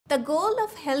The goal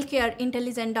of healthcare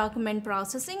intelligent document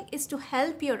processing is to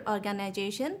help your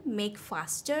organization make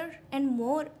faster and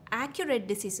more accurate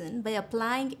decisions by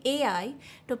applying AI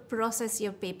to process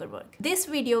your paperwork. This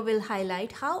video will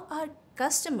highlight how our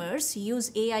customers use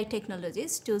AI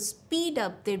technologies to speed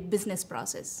up their business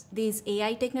process. These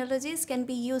AI technologies can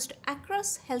be used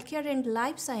across healthcare and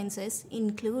life sciences,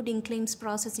 including claims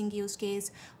processing use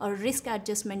case or risk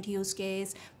adjustment use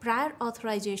case, prior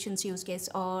authorizations use case,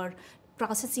 or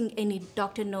processing any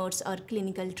doctor notes or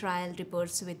clinical trial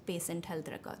reports with patient health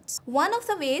records. One of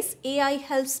the ways AI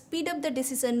helps speed up the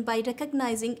decision by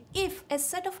recognizing if a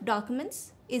set of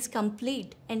documents is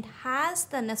complete and has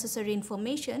the necessary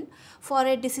information for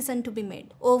a decision to be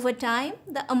made. Over time,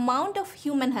 the amount of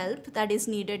human help that is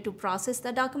needed to process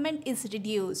the document is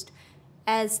reduced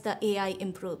as the AI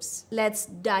improves. Let's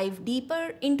dive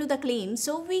deeper into the claim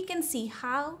so we can see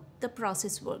how the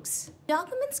process works.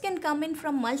 Documents can come in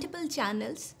from multiple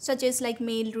channels such as like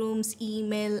mail rooms,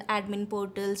 email, admin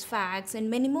portals, fax,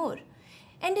 and many more,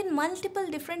 and in multiple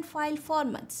different file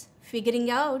formats.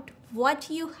 Figuring out what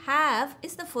you have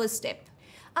is the first step.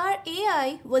 Our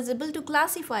AI was able to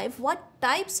classify what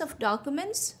types of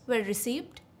documents were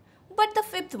received, but the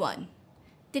fifth one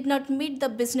did not meet the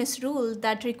business rule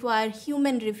that require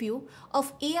human review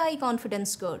of AI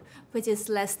confidence score, which is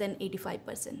less than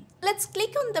 85%. Let's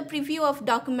click on the preview of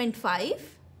document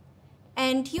 5.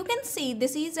 And you can see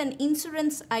this is an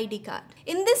insurance ID card.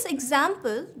 In this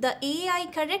example, the AI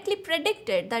correctly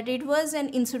predicted that it was an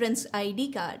insurance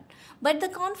ID card, but the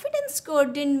confidence score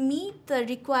didn't meet the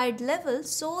required level,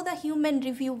 so the human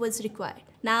review was required.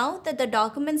 Now that the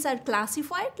documents are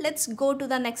classified, let's go to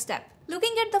the next step.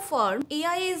 Looking at the form,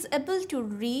 AI is able to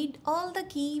read all the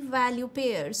key value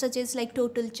pairs such as like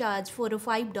total charge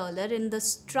 $405 and the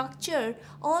structure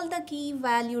all the key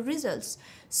value results,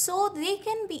 so they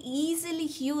can be easily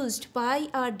used by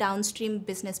our downstream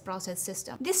business process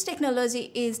system. This technology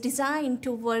is designed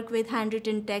to work with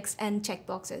handwritten text and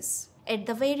checkboxes. At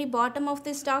the very bottom of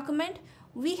this document,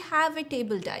 we have a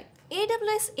table type.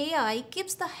 AWS AI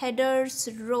keeps the headers,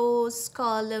 rows,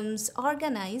 columns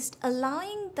organized,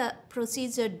 allowing the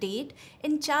procedure date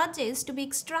and charges to be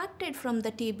extracted from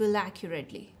the table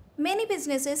accurately. Many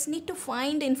businesses need to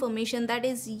find information that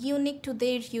is unique to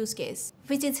their use case,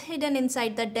 which is hidden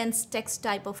inside the dense text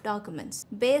type of documents.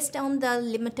 Based on the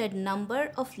limited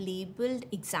number of labeled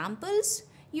examples,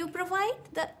 you provide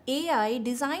the AI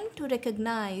designed to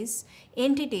recognize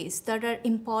entities that are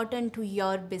important to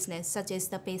your business, such as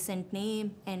the patient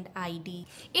name and ID.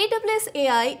 AWS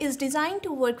AI is designed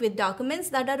to work with documents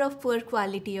that are of poor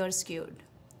quality or skewed.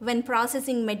 When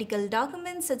processing medical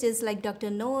documents such as like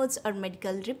doctor notes or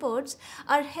medical reports,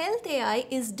 our health AI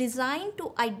is designed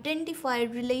to identify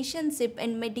relationship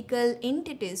and medical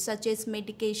entities such as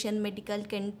medication, medical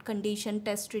condition,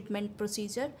 test, treatment,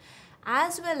 procedure,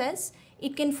 as well as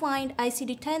it can find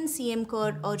ICD-10 CM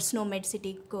code or SNOMED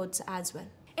city codes as well.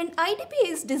 And IDP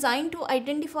is designed to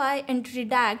identify and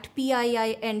redact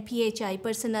PII and PHI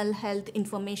personal health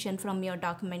information from your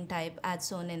document type as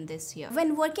shown in this here.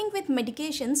 When working with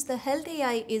medications, the health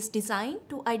AI is designed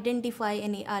to identify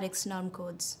any RX norm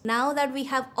codes. Now that we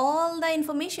have all the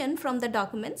information from the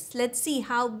documents, let's see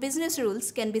how business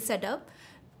rules can be set up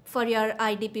for your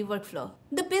IDP workflow.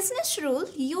 The business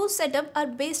rules you set up are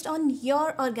based on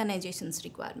your organization's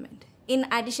requirement. In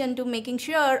addition to making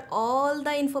sure all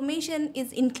the information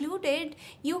is included,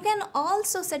 you can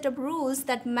also set up rules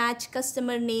that match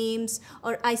customer names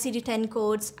or ICD-10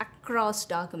 codes across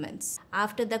documents.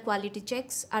 After the quality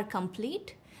checks are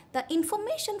complete, the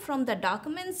information from the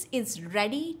documents is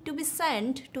ready to be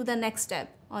sent to the next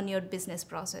step on your business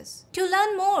process. To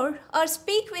learn more or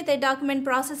speak with a document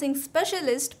processing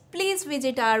specialist, please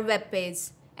visit our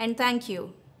webpage. And thank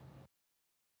you.